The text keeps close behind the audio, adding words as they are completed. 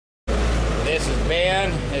This is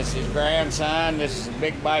Ben, this is his grandson, this is a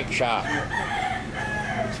big bike shop.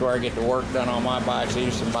 That's where I get the work done on my bikes. These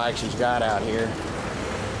are some bikes he's got out here.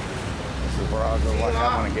 This is where I'll go, what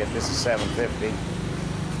I'm gonna get. This is 750.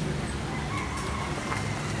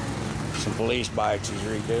 Some police bikes he's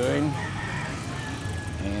redoing.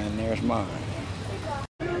 And there's mine.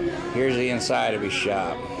 Here's the inside of his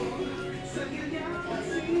shop.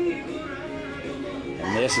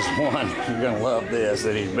 And this is one, you're gonna love this,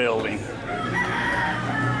 that he's building.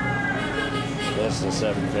 This is a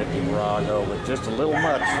 750 Virago, but just a little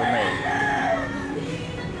much for me.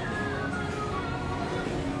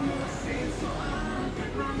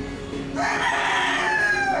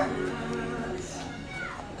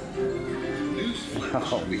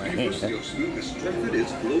 Oh, man. University of Sweden has strengthened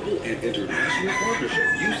its global and international partnership.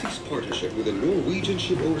 UC's partnership with the Norwegian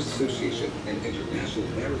Shipowners Association and International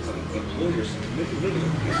Maritime Employers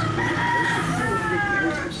Minimum has supported close to 400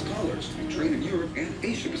 maritime scholars to be trained in Europe and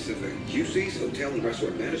Asia Pacific. UC's hotel and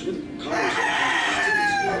restaurant management, commerce and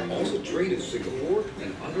activities are also trained in Singapore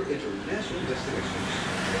and other international destinations.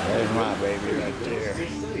 There's my baby right there.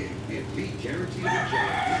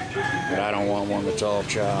 But I don't want one that's all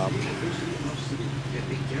chopped.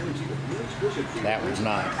 That one's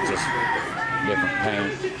not, just different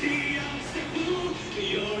paint.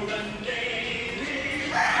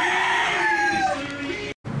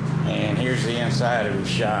 And here's the inside of his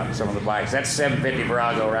shop, some of the bikes. That's 750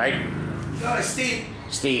 Virago, right? No, it's Steve.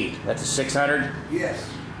 Steed. That's a 600? Yes.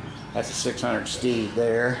 That's a 600 Steed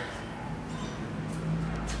there.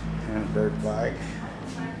 And a dirt bike.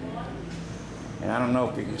 And I don't know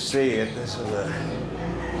if you can see it. This is a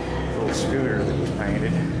little scooter that was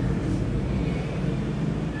painted.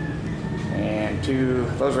 And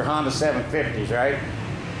those are Honda 750s, right?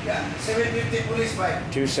 Yeah, 750 police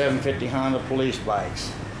bike. Two 750 Honda police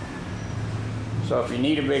bikes. So if you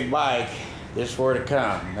need a big bike, this is where to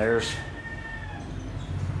come. There's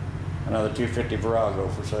another 250 Virago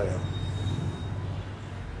for sale.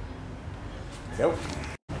 Yep.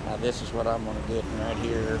 Now this is what I'm gonna get right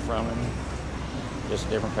here from him. Just a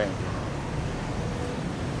different paint.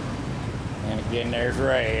 And again, there's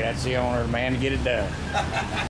Ray. That's the owner, the man to get it done.